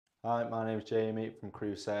Hi, my name is Jamie from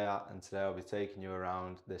Crewe SEAT, and today I'll be taking you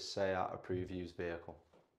around this SEAT approved used vehicle.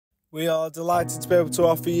 We are delighted to be able to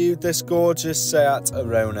offer you this gorgeous SEAT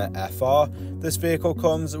Arona FR. This vehicle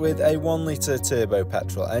comes with a 1 litre turbo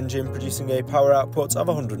petrol engine producing a power output of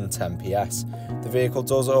 110 PS. The vehicle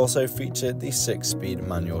does also feature the 6-speed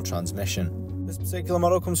manual transmission. This particular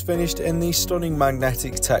model comes finished in the stunning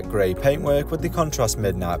magnetic tech grey paintwork with the contrast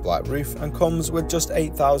midnight black roof and comes with just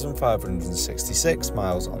 8,566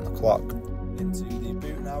 miles on the clock. Into the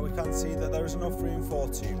boot now, we can see that there is enough room for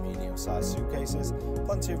 2 medium-sized suitcases,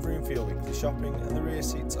 plenty of room for your weekly shopping, and the rear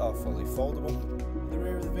seats are fully foldable. At the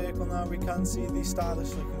rear of the vehicle now, we can see the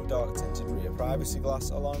stylish looking dark tinted rear privacy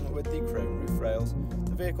glass along with the chrome roof rails.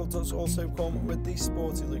 The vehicle does also come with the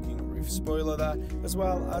sporty looking roof spoiler there, as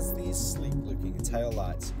well as these sleek looking tail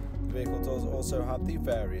lights. The vehicle does also have the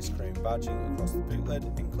various chrome badging across the boot lid,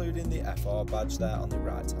 including the FR badge there on the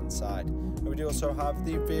right hand side. And we do also have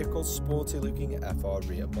the vehicle's sporty looking FR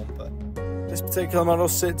rear bumper. This particular model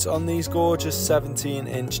sits on these gorgeous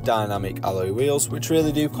 17-inch dynamic alloy wheels, which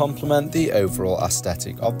really do complement the overall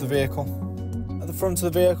aesthetic of the vehicle. At the front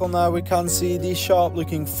of the vehicle now, we can see the sharp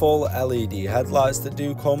looking full LED headlights that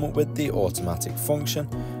do come with the automatic function,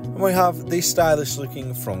 and we have the stylish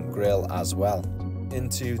looking front grille as well.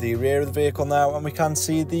 Into the rear of the vehicle now, and we can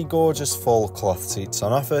see the gorgeous full cloth seats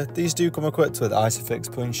on offer. These do come equipped with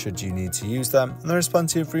ISOFIX points should you need to use them, and there is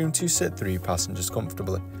plenty of room to sit 3 passengers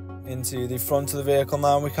comfortably. Into the front of the vehicle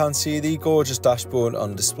now, we can see the gorgeous dashboard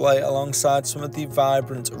on display alongside some of the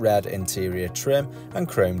vibrant red interior trim and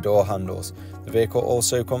chrome door handles. The vehicle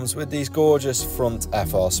also comes with these gorgeous front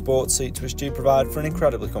FR sport seats, which do provide for an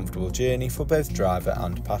incredibly comfortable journey for both driver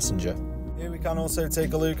and passenger. Here we can also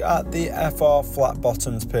take a look at the FR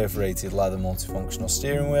flat-bottomed perforated leather multifunctional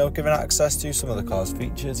steering wheel, giving access to some of the car's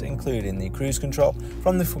features, including the cruise control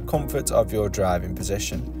from the comfort of your driving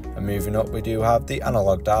position. And moving up, we do have the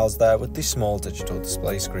analog dials there with the small digital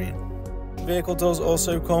display screen. The vehicle does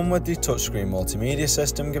also come with the touchscreen multimedia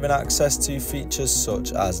system, giving access to features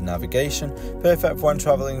such as navigation, perfect when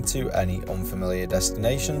travelling to any unfamiliar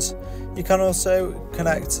destinations. You can also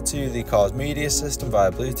connect to the car's media system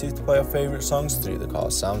via Bluetooth to play your favourite songs through the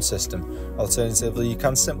car's sound system. Alternatively, you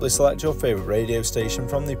can simply select your favourite radio station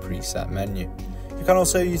from the preset menu. You can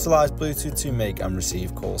also utilise Bluetooth to make and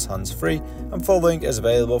receive calls hands-free, and full link is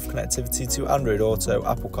available for connectivity to Android Auto,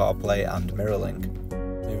 Apple CarPlay and MirrorLink.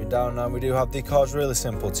 Moving down now, we do have the car's really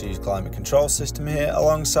simple to use climate control system here,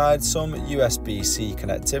 alongside some USB-C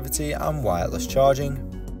connectivity and wireless charging.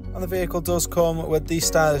 And the vehicle does come with the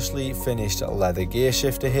stylishly finished leather gear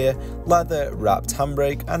shifter here, leather wrapped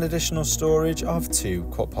handbrake and additional storage of 2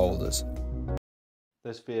 cup holders.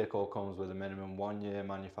 This vehicle comes with a minimum 1-year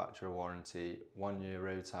manufacturer warranty, 1-year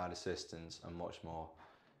roadside assistance and much more.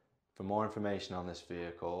 For more information on this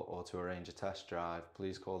vehicle or to arrange a test drive,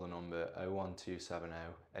 please call the number 01270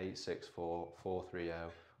 864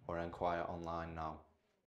 430 or inquire online now.